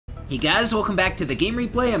Hey guys, welcome back to the Game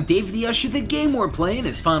Replay. I'm DavetheUsher. The game we're playing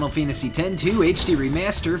is Final Fantasy X-2 HD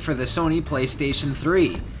Remaster for the Sony PlayStation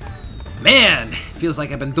 3. Man, feels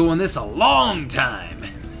like I've been doing this a long time.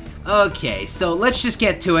 Okay, so let's just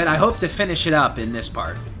get to it. I hope to finish it up in this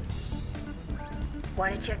part.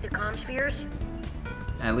 Want to check the comm spheres?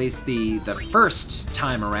 At least the first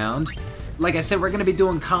time around. Like I said, we're going to be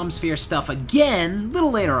doing comm sphere stuff again a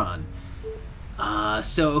little later on.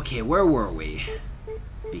 Okay, where were we?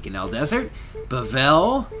 Beaconell Desert,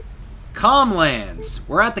 Bavel, Comlands.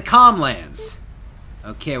 We're at the Comlands.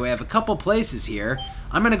 Okay, we have a couple places here.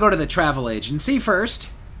 I'm gonna go to the travel agency first.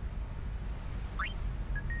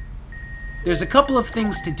 There's a couple of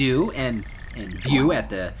things to do and view at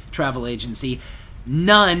the travel agency.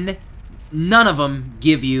 None of them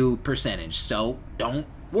give you percentage, so don't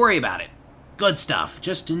worry about it. Good stuff.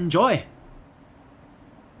 Just enjoy.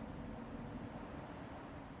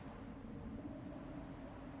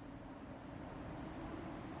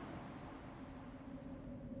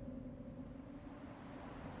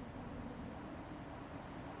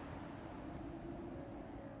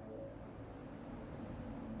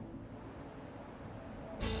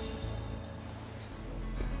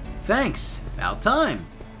 Thanks. About time.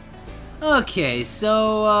 Okay,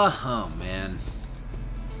 so, oh man.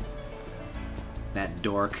 That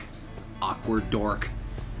dork. Awkward dork.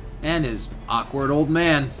 And his awkward old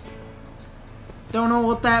man. Don't know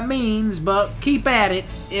what that means, but keep at it.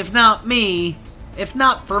 If not me. If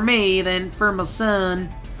not for me, then for my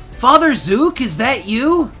son. Father Zook, is that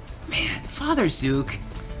you? Man, Father Zook.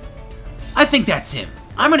 I think that's him.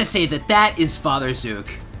 I'm gonna say that that is Father Zook.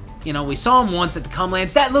 You know, we saw him once at the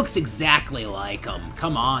Comlands. That looks exactly like him.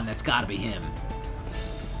 Come on, that's gotta be him.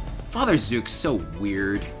 Father Zook's so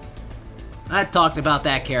weird. I talked about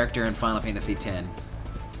that character in Final Fantasy X.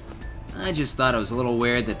 I just thought it was a little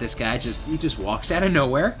weird that this guy just walks out of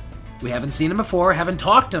nowhere. We haven't seen him before, haven't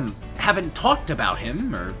talked about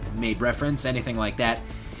him, or made reference, anything like that.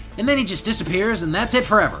 And then he just disappears, and that's it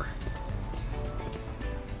forever.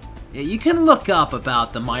 Yeah, you can look up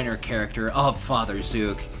about the minor character of Father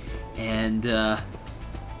Zook. And, I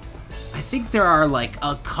think there are, like,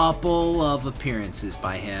 a couple of appearances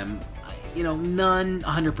by him. You know, none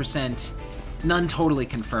 100%, none totally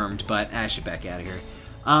confirmed, but I should back out of here.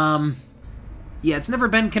 Yeah, it's never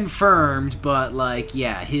been confirmed, but, like,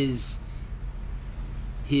 yeah, his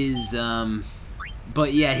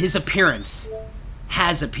appearance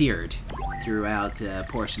has appeared throughout,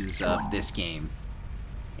 portions of this game.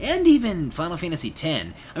 And even Final Fantasy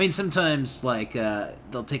X. I mean, sometimes, like,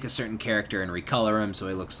 they'll take a certain character and recolor him so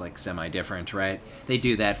he looks, like, semi-different, right? They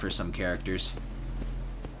do that for some characters.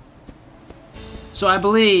 So I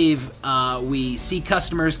believe we see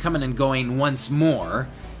customers coming and going once more.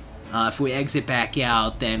 If we exit back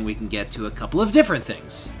out, then we can get to a couple of different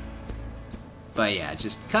things. But yeah,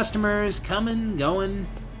 just customers coming, going.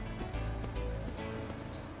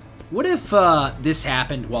 What if this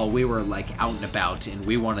happened while we were, like, out and about and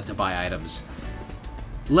we wanted to buy items?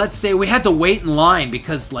 Let's say we had to wait in line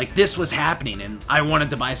because, like, this was happening and I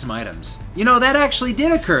wanted to buy some items. You know, that actually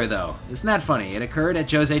did occur, though. Isn't that funny? It occurred at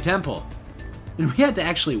Jose Temple. And we had to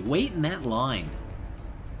actually wait in that line.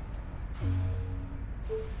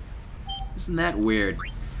 Isn't that weird?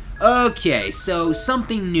 Okay, so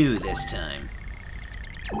something new this time.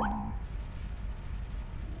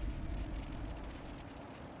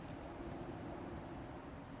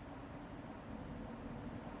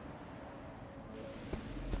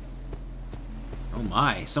 Oh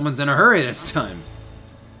my, someone's in a hurry this time.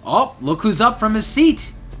 Oh, look who's up from his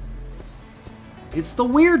seat. It's the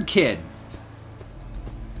weird kid.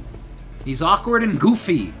 He's awkward and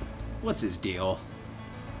goofy. What's his deal?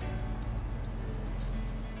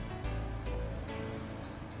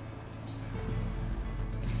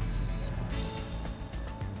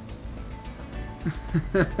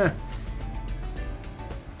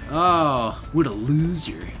 Oh, what a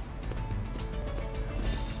loser.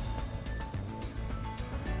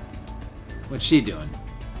 What's she doing?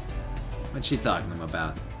 What's she talking to him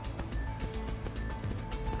about?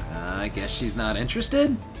 I guess she's not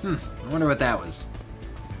interested? I wonder what that was.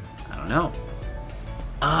 I don't know.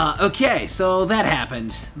 Okay, so that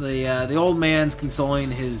happened. The old man's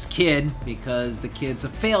consoling his kid because the kid's a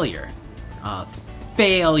failure. A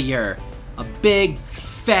failure. A big,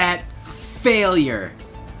 fat failure.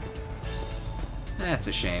 That's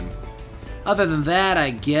a shame. Other than that, I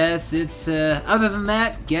guess it's,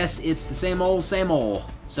 guess it's the same old, same old.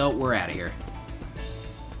 So, we're out of here.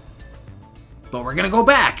 But we're gonna go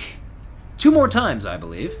back. 2 more times, I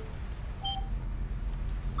believe.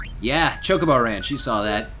 Yeah, Chocobo Ranch, you saw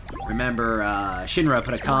that. Remember, Shinra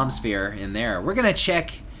put a comm sphere in there. We're gonna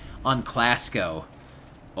check on Clasko.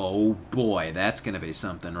 Oh boy, that's gonna be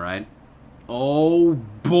something, right? Oh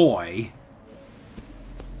boy.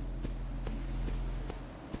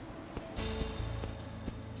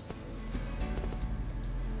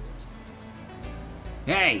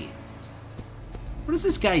 Hey! What does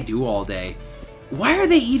this guy do all day? Why are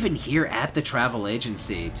they even here at the travel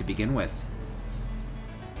agency to begin with?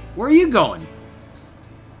 Where are you going?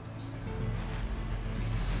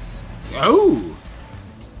 Oh!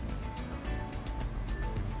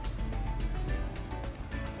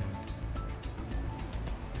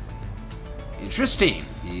 Interesting.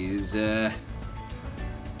 He's, I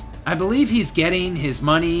believe he's getting his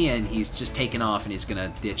money and he's just taking off and he's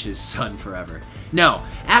gonna ditch his son forever. No,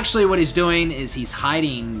 actually what he's doing is he's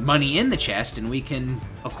hiding money in the chest and we can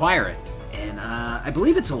acquire it. And, I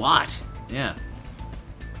believe it's a lot. Yeah.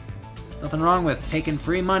 There's nothing wrong with taking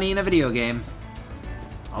free money in a video game.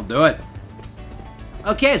 I'll do it.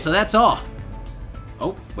 Okay, so that's all.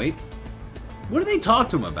 Oh, wait. What do they talk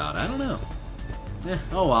to him about? I don't know.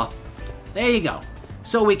 Oh well. There you go.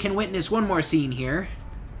 So we can witness one more scene here.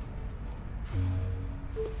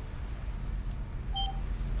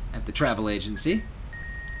 At the travel agency.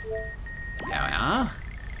 Yeah.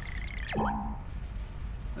 Oh,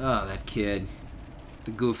 that kid.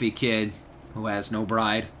 The goofy kid who has no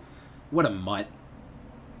bride. What a mutt.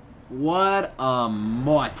 What a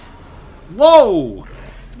mutt. Whoa!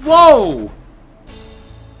 Whoa!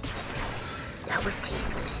 That was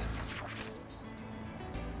tasteless.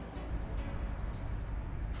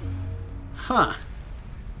 Huh.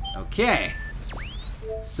 Okay.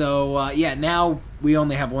 So, yeah, now we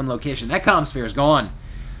only have one location. That comm sphere is gone.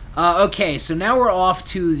 Okay, so now we're off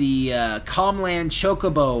to the Comland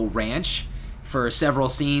Chocobo Ranch for several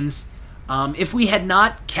scenes. If we had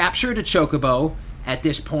not captured a Chocobo at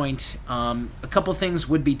this point, a couple things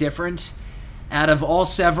would be different. Out of all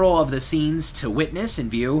several of the scenes to witness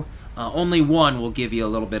and view, only one will give you a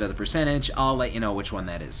little bit of the percentage. I'll let you know which one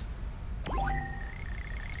that is.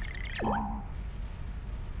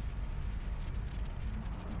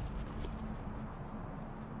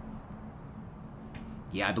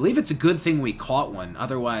 Yeah, I believe it's a good thing we caught one.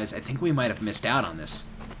 Otherwise, I think we might have missed out on this.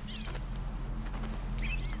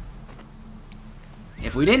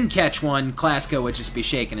 If we didn't catch one, Clasko would just be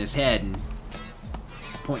shaking his head and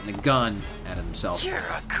pointing a gun at himself. You're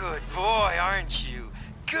a good boy, aren't you?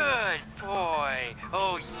 Good boy.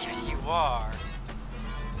 Oh, yes, you are.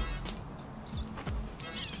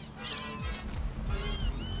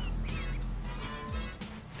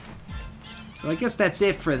 So I guess that's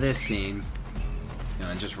it for this scene. It's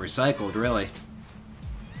gonna just recycled, really.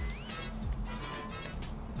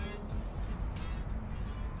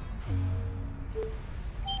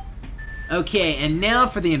 Okay, and now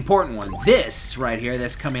for the important one. This right here,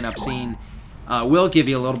 this coming up scene, will give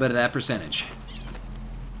you a little bit of that percentage.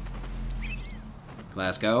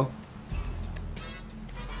 Glasgow.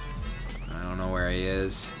 I don't know where he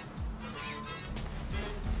is.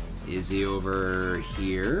 Is he over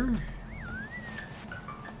here?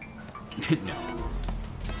 No.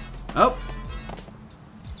 Oh!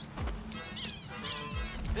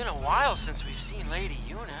 Been a while since we've seen Lady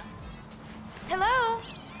Una. Hello?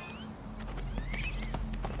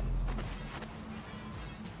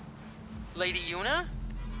 Lady Una?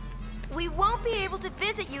 We won't be able to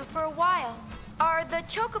visit you for a while. Are the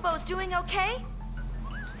Chocobos doing okay?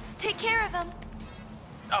 Take care of them.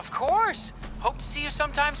 Of course! Hope to see you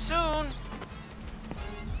sometime soon.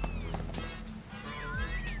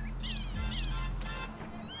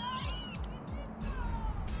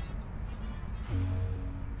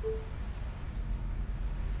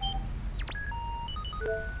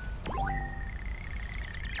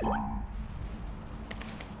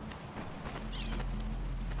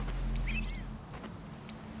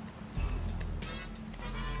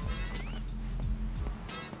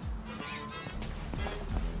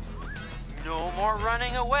 No more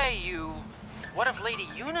running away, you. What if Lady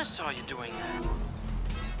Una saw you doing that?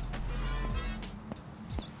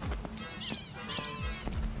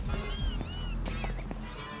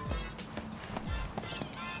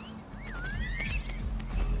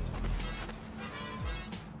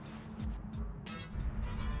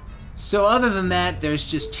 So other than that, there's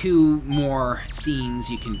just two more scenes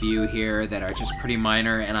you can view here that are just pretty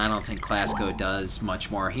minor, and I don't think Clasko does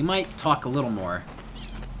much more. He might talk a little more.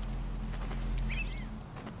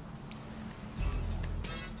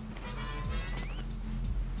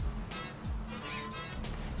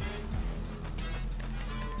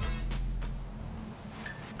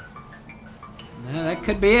 Yeah, that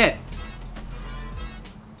could be it.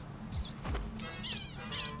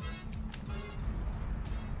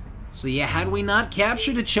 So yeah, had we not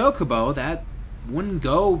captured a chocobo, that wouldn't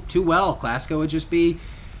go too well. Klasko would just be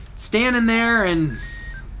standing there and,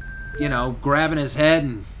 you know, grabbing his head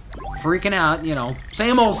and freaking out, you know,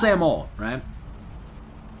 same old, right?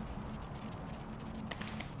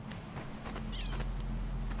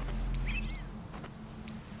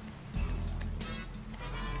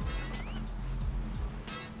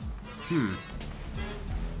 It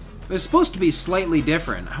was supposed to be slightly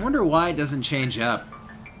different. I wonder why it doesn't change up.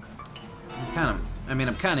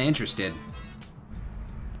 I'm kind of interested.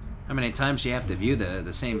 How many times do you have to view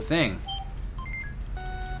the same thing?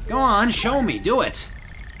 Go on, show me, do it.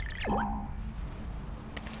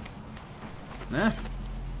 Nah.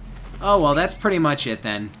 Oh, well, that's pretty much it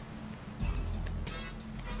then.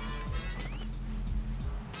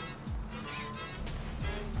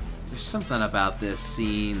 There's something about this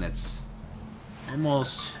scene that's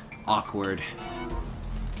almost awkward.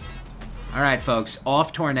 Alright, folks,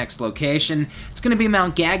 off to our next location. It's gonna be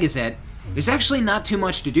Mount Gagazet. There's actually not too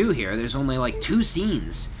much to do here. There's only like 2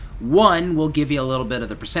 scenes. One will give you a little bit of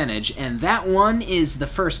the percentage, and that one is the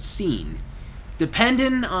first scene.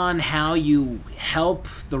 Depending on how you help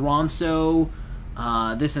the Ronso,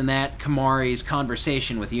 this and that, Kimahri's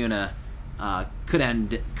conversation with Yuna could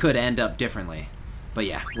end up differently. But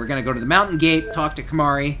yeah, we're gonna go to the mountain gate, talk to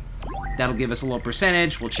Kimahri. That'll give us a little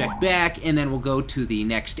percentage. We'll check back, and then we'll go to the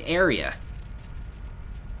next area.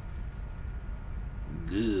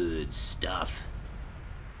 Good stuff.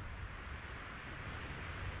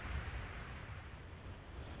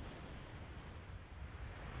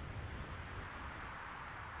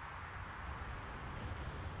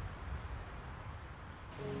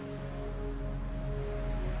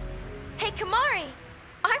 Hey, Kimahri!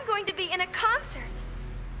 I'm going to be in a concert.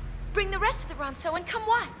 Bring the rest of the Ronso and come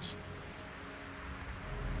watch.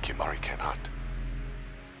 Kimahri cannot.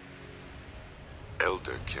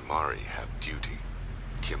 Elder Kimahri have duty.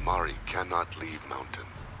 Kimahri cannot leave mountain.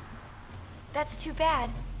 That's too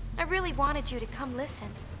bad. I really wanted you to come listen.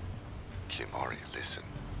 Kimahri, listen.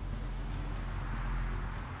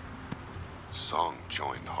 Song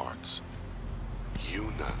join hearts.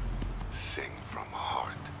 Yuna sing from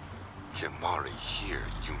heart. Kimahri hear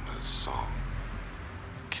Yuna's song.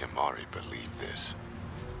 Kimahri believe this.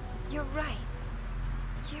 You're right.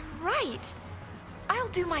 You're right. I'll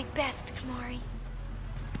do my best, Kimahri.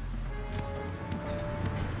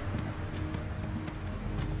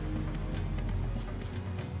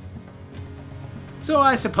 So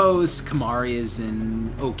I suppose Kimahri is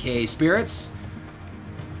in okay spirits.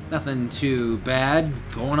 Nothing too bad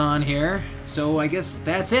going on here. So I guess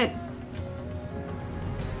that's it.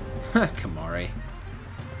 Kimahri.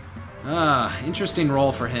 Interesting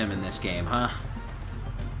role for him in this game, huh?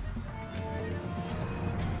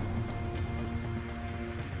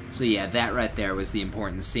 So yeah, that right there was the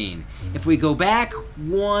important scene. If we go back,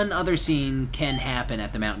 one other scene can happen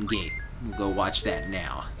at the mountain gate. We'll go watch that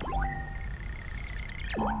now.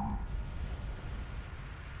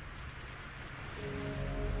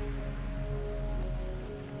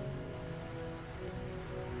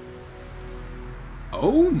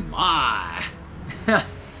 Oh my!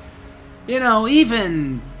 You know,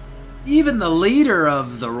 even the leader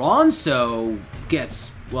of the Ronso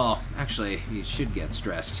gets, well, actually, he should get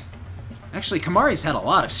stressed. Actually, Kimahri's had a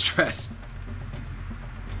lot of stress.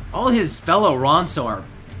 All his fellow Ronso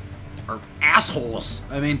are assholes.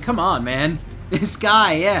 I mean, come on, man. This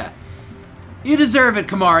guy, yeah. You deserve it,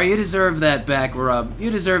 Kimahri. You deserve that back rub. You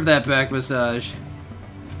deserve that back massage.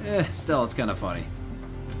 Still, it's kind of funny.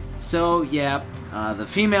 So, yeah, the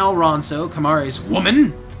female Ronso, Kimahri's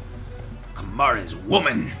woman. Kimahri's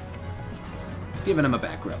woman. Giving him a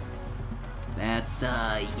back rub. That's,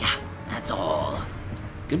 yeah, that's all.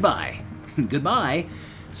 Goodbye. Goodbye.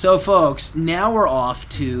 So, folks, now we're off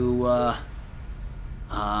to,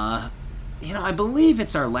 you know, I believe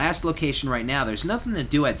it's our last location right now. There's nothing to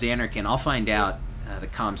do at Xanarkand. I'll find out. The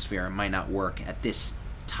comm sphere might not work at this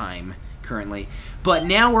time currently. But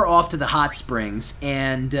now we're off to the hot springs,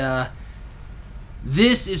 and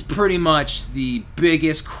this is pretty much the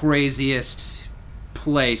biggest, craziest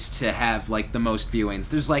place to have, like, the most viewings.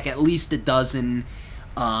 There's, like, at least a dozen,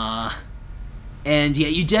 and yeah,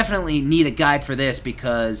 you definitely need a guide for this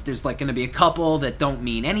because there's like going to be a couple that don't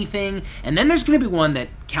mean anything, and then there's going to be one that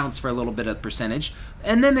counts for a little bit of percentage,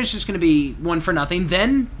 and then there's just going to be one for nothing,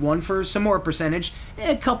 then one for some more percentage,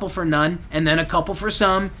 a couple for none, and then a couple for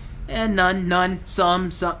some, and none, some.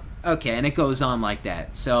 Okay, and it goes on like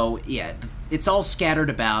that. So yeah, it's all scattered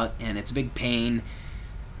about, and it's a big pain.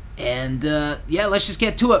 And yeah, let's just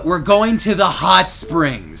get to it. We're going to the hot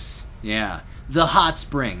springs. Yeah, the hot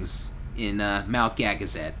springs in Mount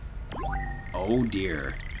Gagazet. Oh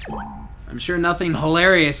dear. I'm sure nothing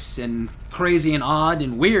hilarious and crazy and odd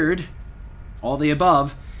and weird, all the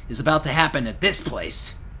above, is about to happen at this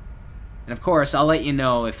place. And of course, I'll let you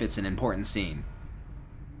know if it's an important scene.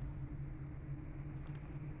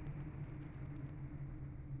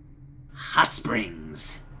 Hot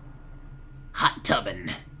springs. Hot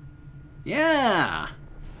tubbin'. Yeah.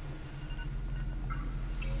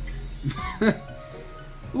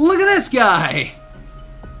 Look at this guy.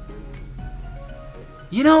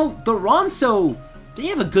 You know, the Ronso, they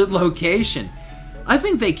have a good location. I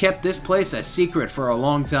think they kept this place a secret for a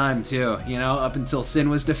long time too, you know, up until Sin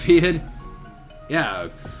was defeated. Yeah,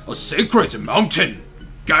 a sacred mountain.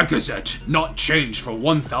 Gagazet, not changed for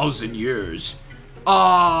 1,000 years.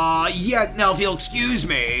 Yeah, now if you'll excuse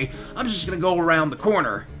me, I'm just gonna go around the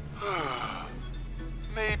corner.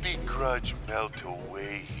 Maybe grudge melt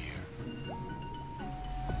away here.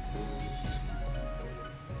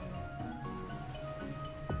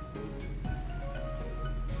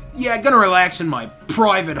 Yeah, gonna relax in my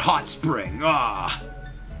private hot spring.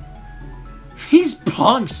 These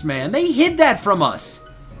punks, man, they hid that from us.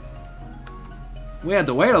 We had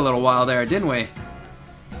to wait a little while there, didn't we?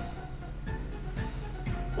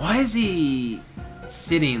 Why is he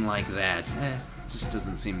sitting like that? It just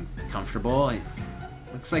doesn't seem comfortable. It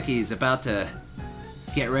looks like he's about to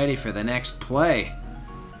get ready for the next play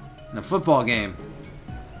in a football game.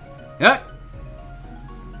 Yep.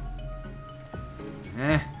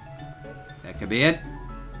 That could be it.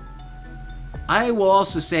 I will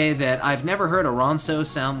also say that I've never heard a Ronso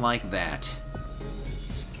sound like that.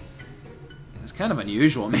 It's kind of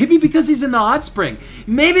unusual. Maybe because he's in the hot spring.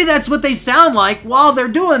 Maybe that's what they sound like while they're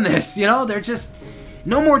doing this, you know? They're just...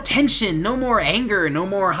 no more tension, no more anger, no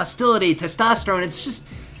more hostility, testosterone. It's just...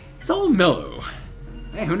 it's all mellow.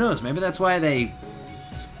 Hey, who knows? Maybe that's why they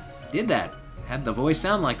did that. Had the voice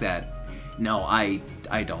sound like that. No, I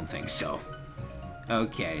don't think so.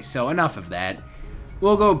 Okay, so enough of that.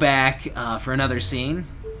 We'll go back for another scene.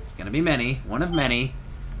 It's gonna be many. One of many.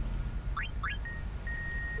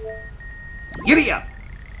 Giddy up!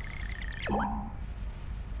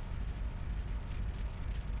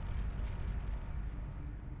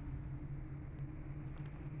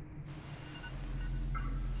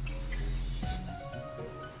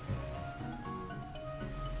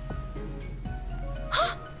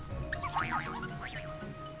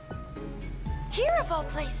 Here of all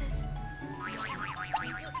places.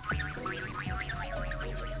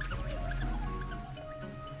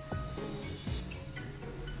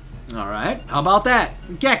 Alright, how about that?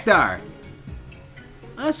 Gekdar!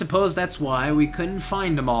 I suppose that's why we couldn't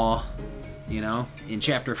find them all, you know, in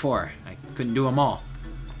Chapter 4. I couldn't do them all.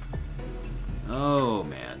 Oh,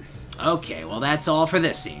 man. Okay, well that's all for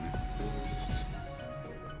this scene.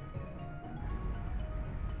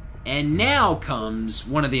 And now comes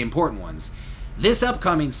one of the important ones. This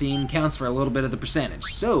upcoming scene counts for a little bit of the percentage,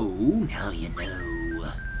 so now you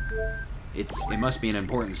know. It must be an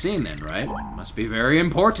important scene then, right? Must be very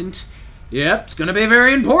important. Yep, it's gonna be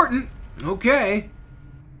very important. Okay.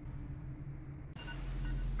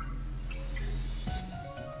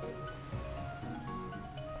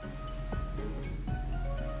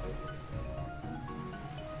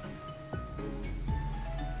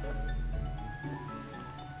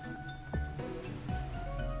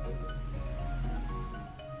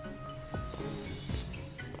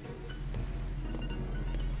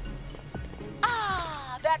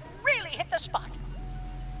 That really hit the spot.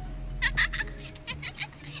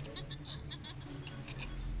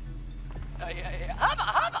 Hubba,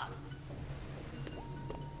 hubba.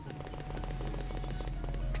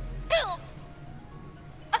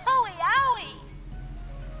 Owie, owie.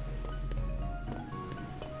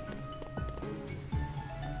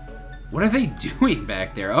 What are they doing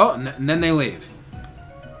back there? Oh, and then they leave.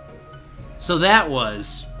 So that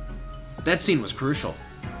scene was crucial.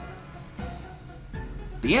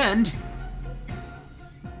 The end.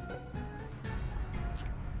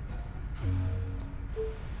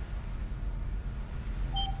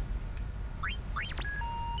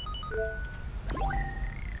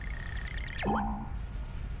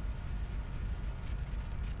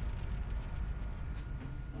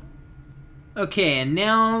 Okay, and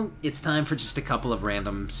now it's time for just a couple of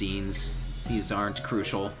random scenes. These aren't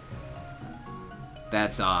crucial.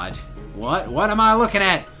 That's odd. What am I looking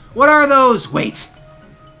at? What are those? Wait.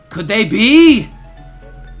 Could they be?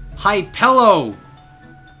 Hypello.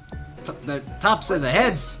 The tops of the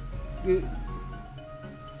heads.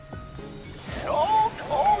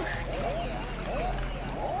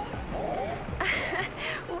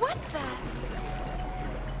 What the?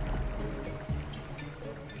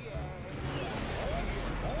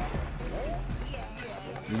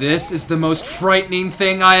 This is the most frightening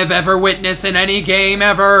thing I have ever witnessed in any game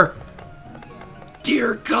ever.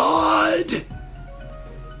 Dear God.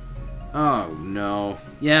 Oh, no.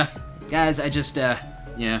 Yeah, guys, I just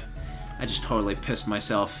totally pissed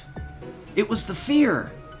myself. It was the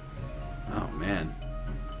fear. Oh, man.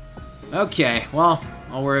 Okay, well,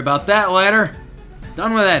 I'll worry about that later.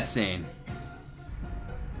 Done with that scene.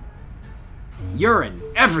 Urine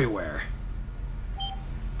everywhere.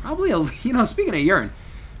 Probably speaking of urine,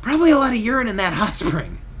 probably a lot of urine in that hot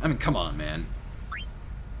spring. I mean, come on, man.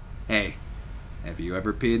 Hey, have you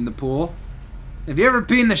ever peed in the pool? Have you ever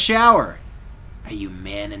peed in the shower? Are you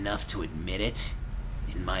man enough to admit it?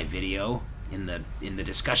 In my video? In the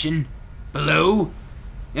discussion? Below?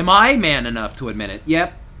 Am I man enough to admit it?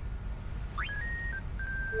 Yep.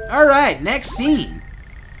 Alright, next scene.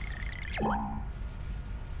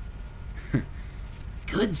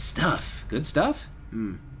 Good stuff. Good stuff?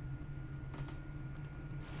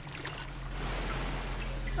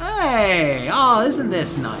 Hey! Oh, isn't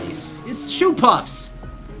this nice? It's Shoe Puffs.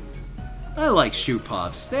 I like Shoe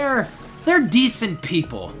Puffs. They're decent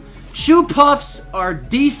people. Shoe Puffs are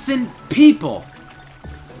decent people.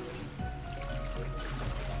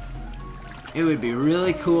 It would be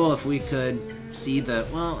really cool if we could see the...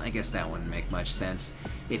 Well, I guess that wouldn't make much sense.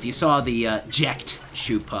 If you saw the Jekt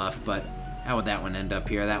Shoe Puff, but how would that one end up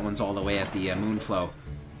here? That one's all the way at the Moonflow.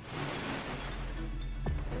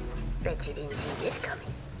 Bet you didn't see this coming.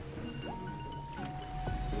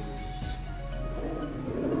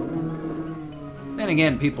 Then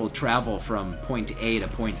again, people travel from point A to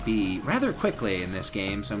point B rather quickly in this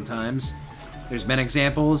game sometimes. There's been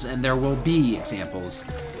examples, and there will be examples.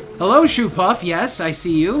 Hello, Shoe Puff. Yes, I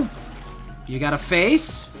see you. You got a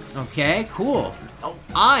face? Okay, cool. Oh,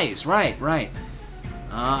 eyes. Right.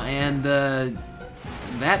 And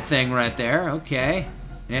that thing right there. Okay.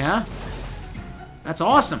 Yeah. That's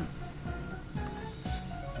awesome.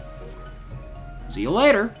 See you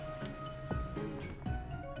later.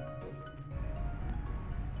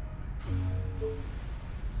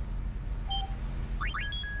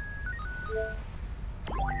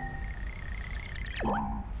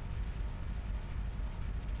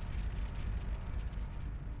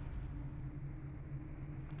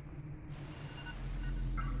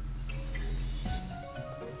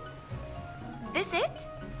 This it?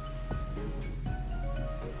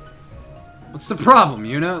 What's the problem,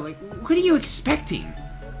 Yuna? Like, what are you expecting?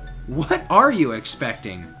 What are you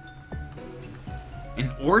expecting?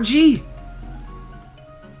 An orgy?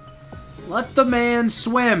 Let the man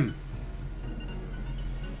swim.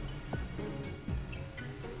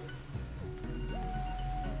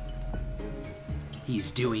 He's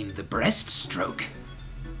doing the breaststroke.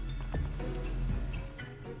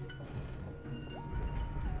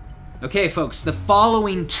 Okay, folks, the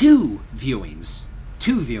following two viewings,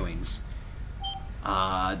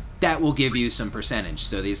 that will give you some percentage.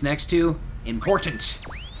 So these next two, important.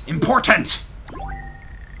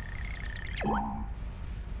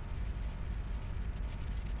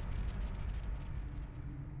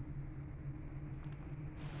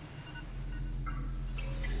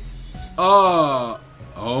 Oh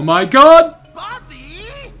my God!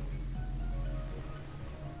 Bobby!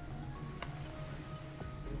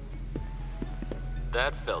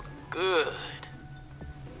 That felt good.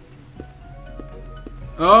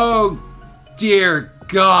 Oh, dear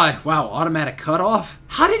God. Wow, automatic cutoff?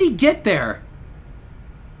 How did he get there?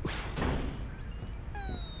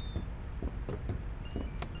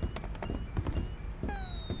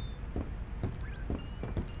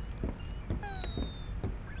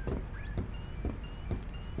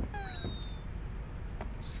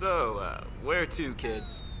 So, where to,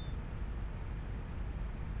 kids?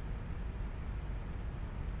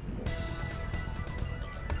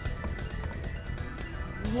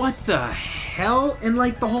 What the hell? And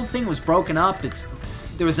like the whole thing was broken up.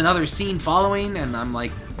 There was another scene following, and I'm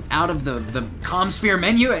like out of the ComSphere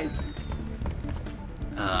menu.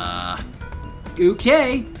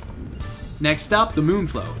 Okay. Next up, the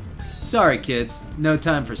Moonflow. Sorry, kids, no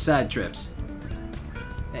time for side trips.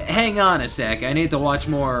 Hang on a sec. I need to watch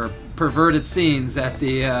more perverted scenes at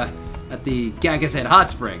the Gagazette Hot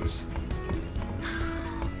Springs.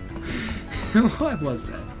 What was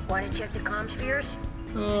that? Want to check the ComSpheres?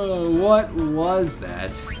 Oh, what was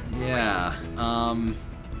that? Yeah,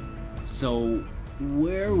 so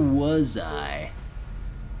where was I?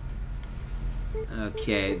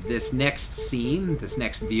 Okay, this next scene, this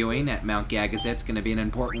next viewing at Mount Gagazette's gonna be an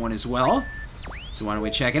important one as well. So why don't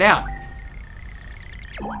we check it out?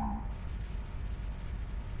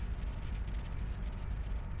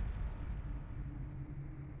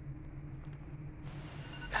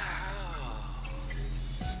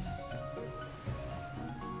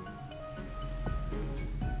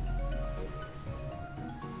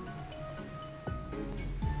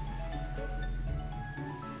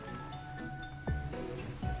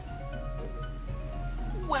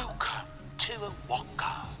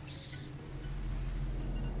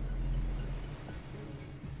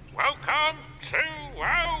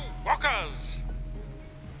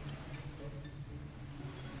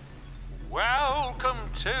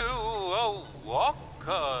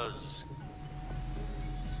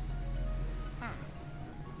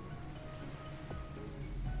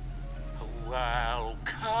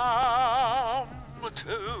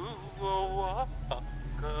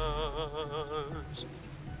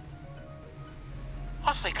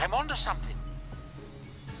 something.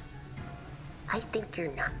 I think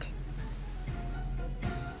you're not.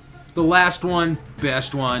 The last one,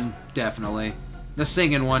 best one, definitely. The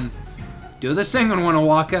singing one. Do the singing one,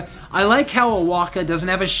 Awaka. I like how Awaka doesn't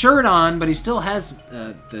have a shirt on, but he still has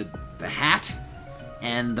the hat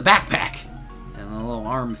and the backpack and the little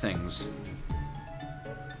arm things.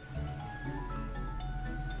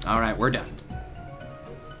 Alright, we're done.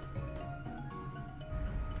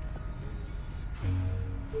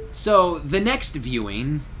 So, the next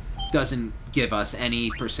viewing doesn't give us any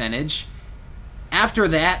percentage. After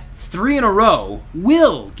that, 3 in a row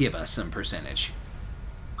will give us some percentage.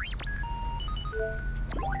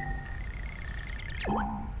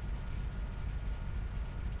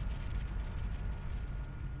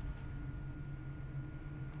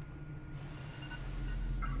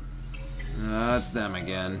 That's them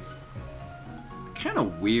again. Kind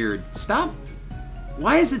of weird. Stop.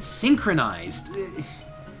 Why is it synchronized?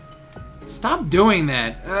 Stop doing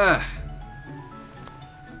that. Ugh.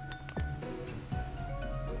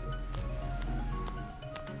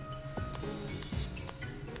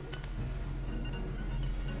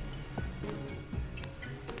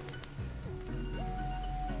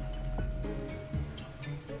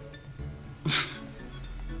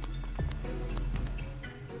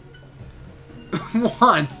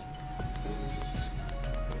 Once.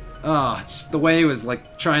 Oh, it's the way he was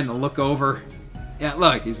like trying to look over. Yeah,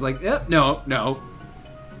 look, he's like, no, no.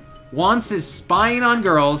 Wants is spying on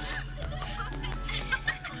girls.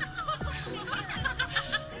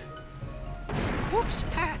 Whoops.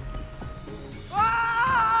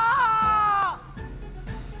 Ah!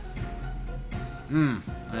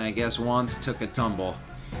 I guess Wants took a tumble.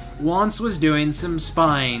 Wants was doing some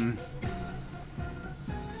spying.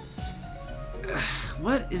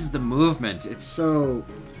 What is the movement? It's so...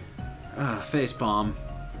 facepalm.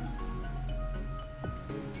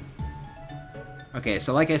 Okay,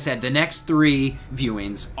 so like I said, the next 3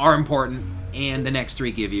 viewings are important, and the next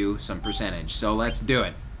 3 give you some percentage. So let's do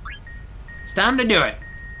it. It's time to do it.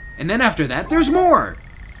 And then after that, there's more!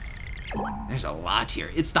 There's a lot here.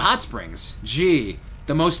 It's the hot springs. Gee,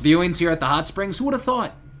 the most viewings here at the hot springs? Who would have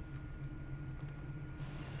thought?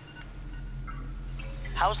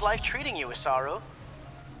 How's life treating you, Isaru?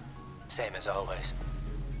 Same as always.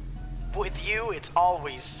 With you, it's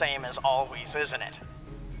always same as always, isn't it?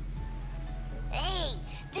 Hey,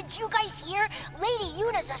 did you guys hear? Lady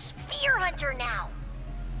Yuna's a sphere hunter now.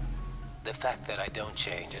 The fact that I don't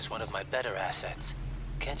change is one of my better assets.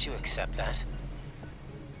 Can't you accept that?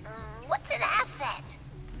 What's an asset?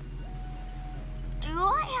 Do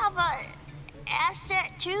I have an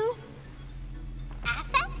asset too?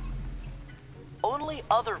 Asset? Only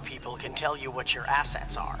other people can tell you what your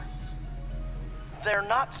assets are. They're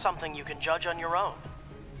not something you can judge on your own.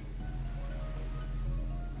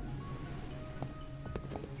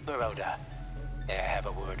 Maroda, may I have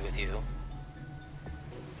a word with you?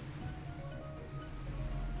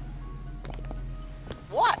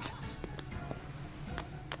 What?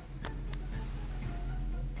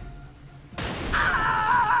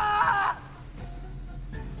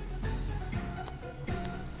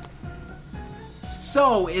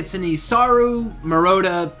 So, it's an Isaru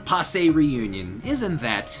Maroda Passe reunion. Isn't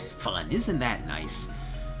that fun? Isn't that nice?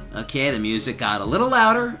 Okay, the music got a little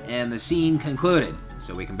louder, and the scene concluded,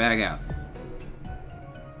 so we can back out.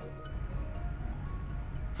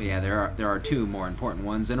 But yeah, there are 2 more important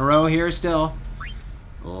ones in a row here still.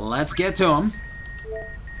 Let's get to them.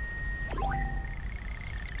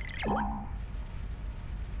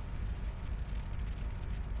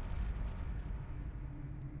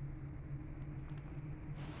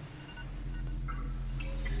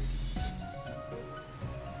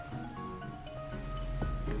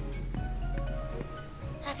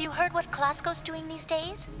 Have you heard what Klasko's doing these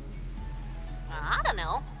days? I don't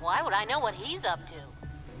know. Why would I know what he's up to?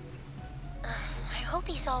 I hope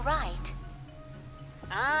he's all right.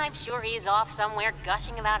 I'm sure he's off somewhere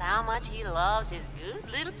gushing about how much he loves his good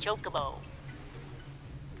little chocobo.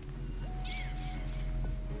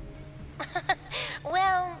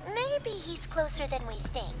 Well, maybe he's closer than we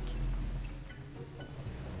think.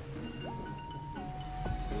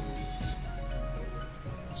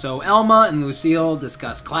 So Elma and Lucille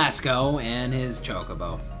discuss Klasko and his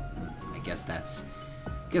chocobo. I guess that's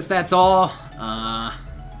all.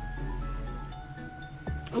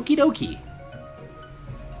 Okie dokie.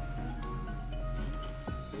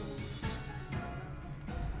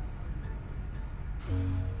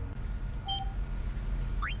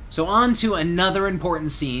 So on to another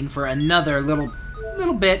important scene for another little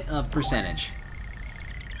bit of percentage.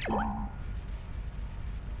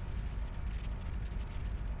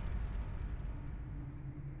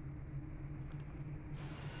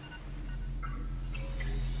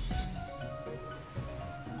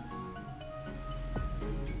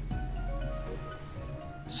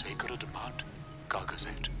 Mount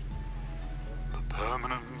Gagazet. The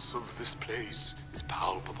permanence of this place is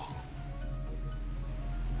palpable.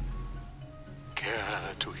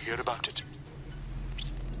 Care to hear about it?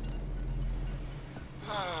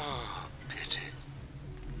 Ah, pity.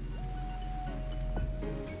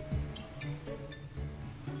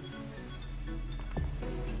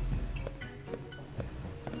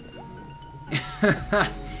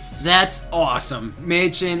 That's awesome.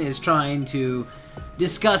 Machin is trying to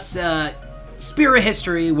discuss spirit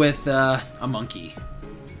history with a monkey.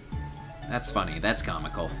 That's funny. That's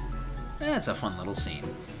comical. That's a fun little scene.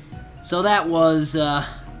 So that was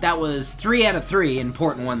 3 out of 3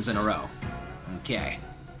 important ones in a row. Okay.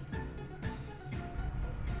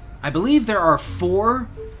 I believe there are 4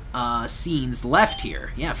 scenes left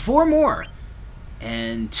here. Yeah, 4 more.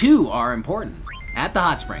 And 2 are important at the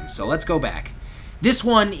hot springs. So let's go back. This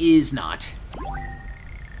one is not.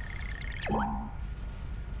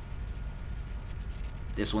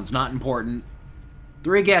 This one's not important.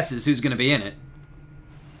 3 guesses who's going to be in it.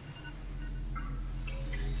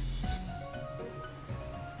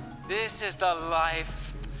 This is the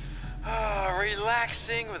life.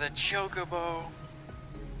 Relaxing with a chocobo.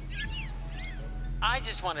 I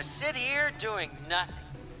just want to sit here doing nothing.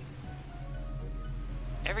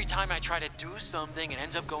 Every time I try to do something, it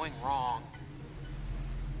ends up going wrong.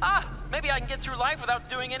 Maybe I can get through life without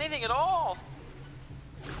doing anything at all.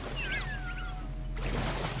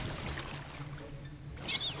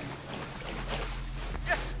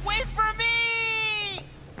 Wait for me!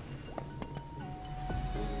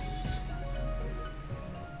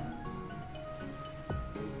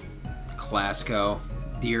 Clasco.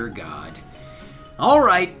 Dear God.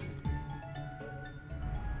 Alright.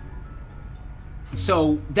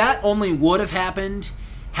 So, that only would have happened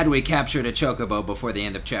had we captured a chocobo before the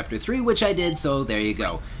end of Chapter 3, which I did, so there you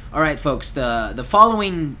go. Alright, folks, the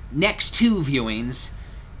following next 2 viewings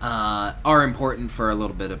are important for a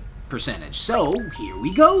little bit of percentage. So, here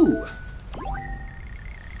we go!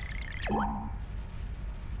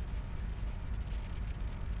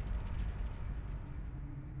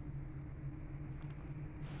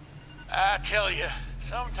 I tell you,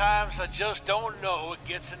 sometimes I just don't know what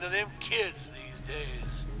gets into them kids these days,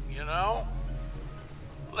 you know?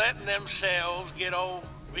 Letting themselves get all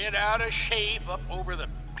bent out of shape up over the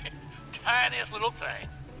tiniest little thing.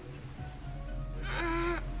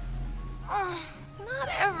 Not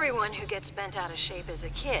everyone who gets bent out of shape is a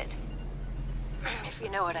kid, if you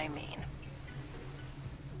know what I mean.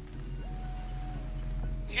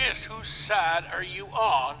 Just whose side are you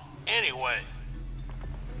on, anyway?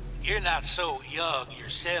 You're not so young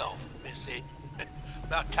yourself, Missy.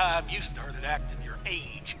 About time you started acting your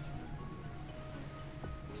age.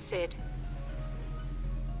 Sid.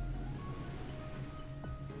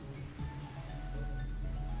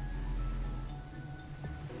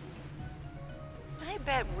 I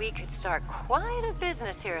bet we could start quite a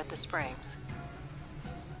business here at the Springs.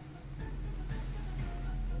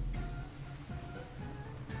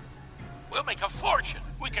 We'll make a fortune.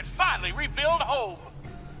 We can finally rebuild home.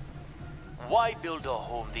 Why build a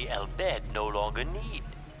home the Albed no longer need?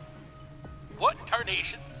 What in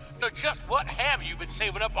tarnation? So just what have you been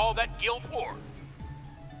saving up all that gil for?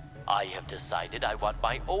 I have decided I want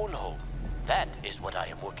my own home. That is what I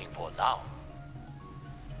am working for now.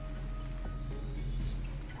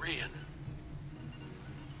 Rian.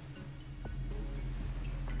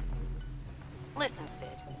 Listen, Sid.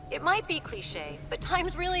 It might be cliché, but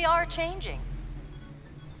times really are changing.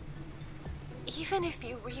 Even if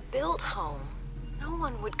you rebuilt home, no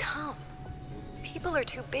one would come. People are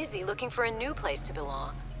too busy looking for a new place to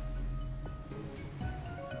belong.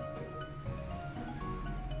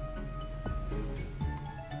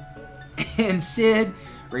 And Sid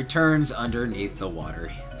returns underneath the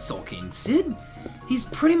water, sulking. Sid, he's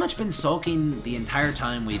pretty much been sulking the entire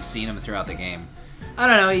time we've seen him throughout the game. I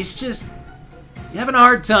don't know, he's just having a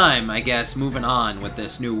hard time, I guess, moving on with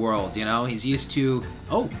this new world, you know? He's used to...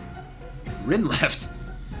 Oh, Rin left.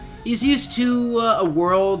 He's used to a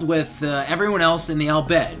world with everyone else in the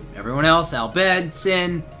Albed. Everyone else, Albed,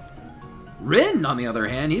 Sin. Rin, on the other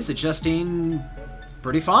hand, he's adjusting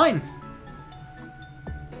pretty fine.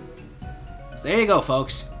 So there you go,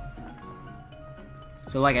 folks.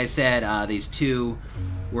 So like I said, these 2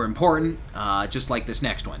 were important, just like this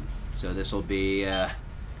next one. So this will be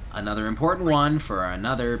another important one for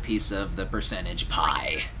another piece of the percentage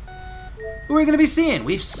pie. Who are we going to be seeing?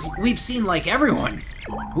 We've seen, like, everyone.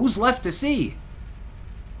 Who's left to see?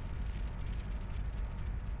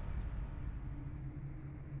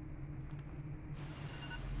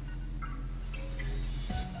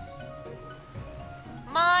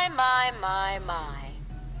 My.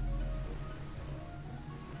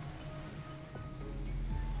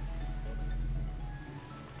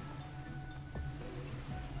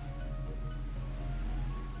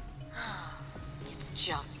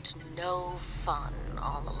 just no fun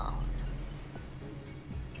all alone.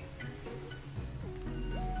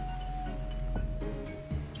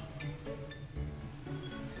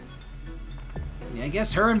 Yeah, I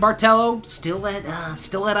guess her and Bartello still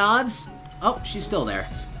at odds? Oh, she's still there.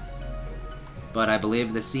 But I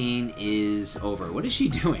believe the scene is over. What is she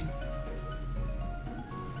doing?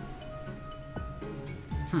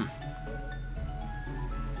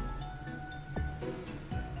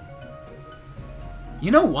 You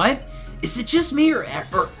know what? Is it just me, or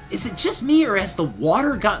has the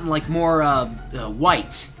water gotten like more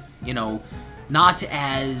white? You know, not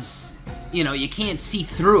as, you know, you can't see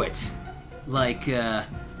through it like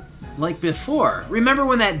before. Remember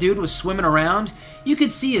when that dude was swimming around? You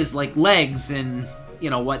could see his like legs and, you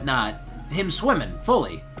know, whatnot. Him swimming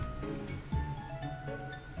fully.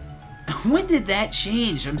 When did that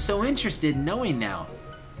change? I'm so interested in knowing now.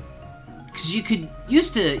 Because you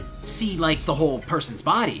used to see, like, the whole person's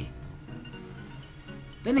body.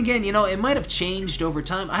 Then again, you know, it might have changed over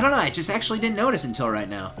time. I don't know, I just actually didn't notice until right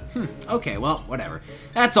now. Okay, well, whatever.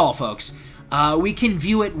 That's all, folks. We can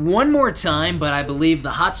view it one more time, but I believe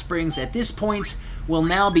the hot springs at this point will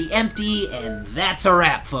now be empty, and that's a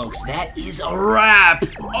wrap, folks. That is a wrap!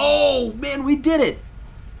 Oh, man, we did it!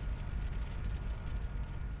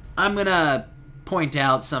 I'm gonna point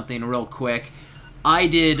out something real quick. I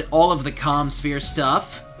did all of the Comsphere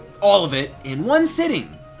stuff, all of it, in one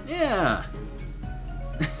sitting. Yeah.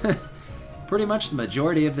 Pretty much the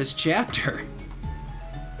majority of this chapter.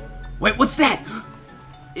 Wait, what's that?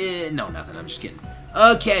 No, nothing, I'm just kidding.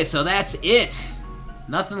 Okay, so that's it.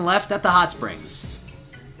 Nothing left at the hot springs.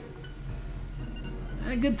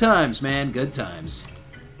 Good times, man, good times.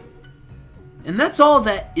 And that's all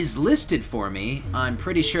that is listed for me. I'm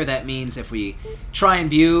pretty sure that means if we try and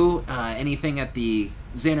view anything at the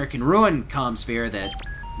Xanarcan Ruin Comsphere that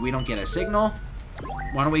we don't get a signal.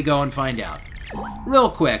 Why don't we go and find out?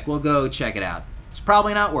 Real quick, we'll go check it out. It's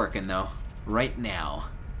probably not working, though. Right now.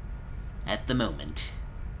 At the moment.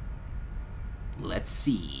 Let's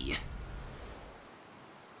see.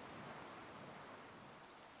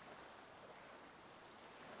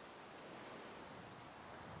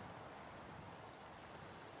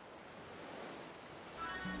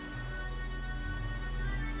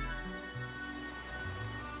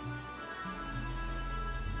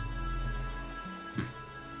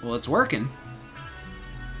 Well, it's working.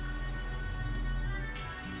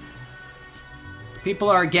 People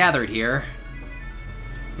are gathered here.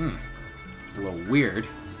 It's a little weird.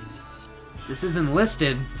 This isn't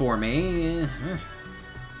listed for me.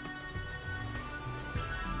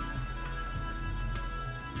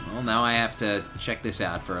 Well, now I have to check this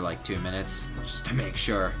out for like 2 minutes, just to make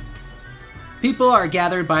sure. People are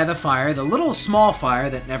gathered by the fire, the little small fire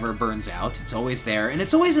that never burns out. It's always there, and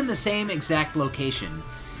it's always in the same exact location.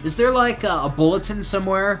 Is there like a bulletin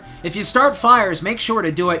somewhere? If you start fires, make sure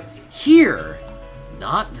to do it here,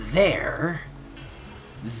 not there.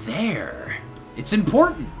 There. It's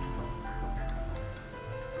important.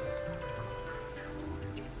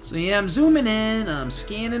 So yeah, I'm zooming in, I'm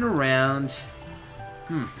scanning around.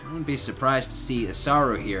 I wouldn't be surprised to see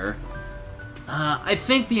Isaru here. I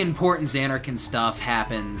think the important Xanarcan stuff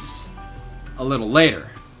happens a little later.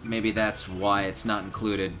 Maybe that's why it's not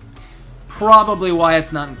included. Probably why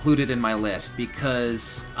it's not included in my list,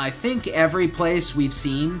 because I think every place we've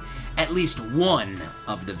seen, at least one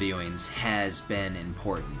of the viewings has been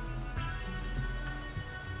important.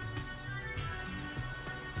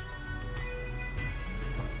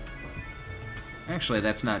 Actually,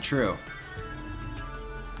 that's not true.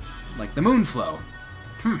 Like the Moonflow.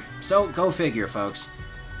 So, go figure, folks.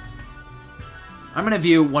 I'm gonna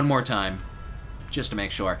view one more time, just to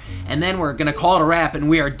make sure. And then we're gonna call it a wrap, and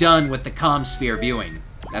we are done with the Comsphere viewing.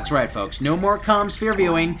 That's right, folks. No more Comsphere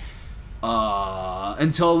viewing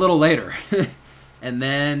until a little later. And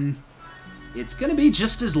then it's gonna be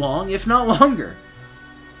just as long, if not longer.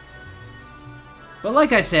 But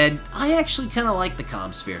like I said, I actually kind of like the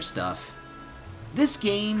Comsphere stuff. This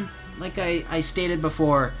game, like I stated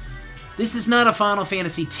before, this is not a Final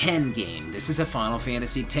Fantasy X game. This is a Final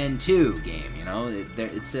Fantasy X-2 game, you know?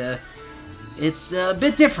 It's a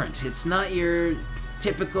bit different. It's not your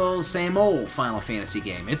typical same old Final Fantasy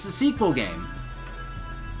game. It's a sequel game.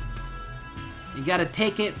 You gotta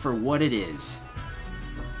take it for what it is.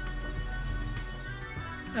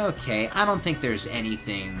 Okay, I don't think there's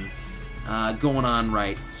anything going on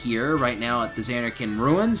right here, right now at the Xanarcan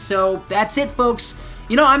Ruins, so that's it, folks.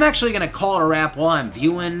 You know, I'm actually gonna call it a wrap while I'm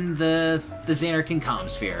viewing the Xanarcan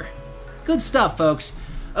Comsphere. Good stuff, folks.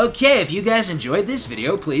 Okay, if you guys enjoyed this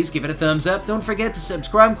video, please give it a thumbs up. Don't forget to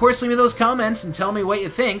subscribe. Of course, leave me those comments and tell me what you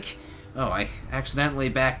think. Oh, I accidentally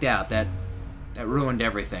backed out. That ruined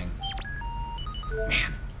everything.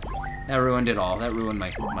 Man, that ruined it all. That ruined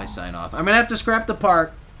my sign-off. I'm gonna have to scrap the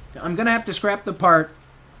part. I'm gonna have to scrap the part.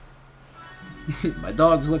 My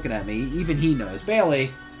dog's looking at me. Even he knows.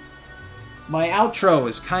 Bailey, my outro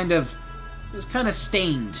is kind of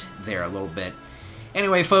stained there a little bit.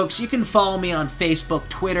 Anyway, folks, you can follow me on Facebook,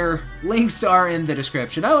 Twitter. Links are in the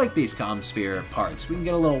description. I like these ComSphere parts. We can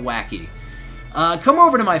get a little wacky. Come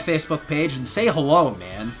over to my Facebook page and say hello,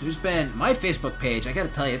 man. There's been my Facebook page. I gotta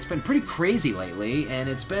tell you, it's been pretty crazy lately, and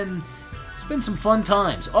it's been some fun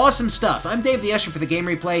times. Awesome stuff. I'm Dave the Usher for the Game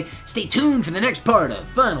Replay. Stay tuned for the next part of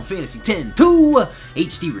Final Fantasy X-2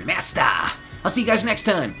 HD Remaster. I'll see you guys next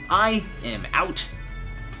time. I am out.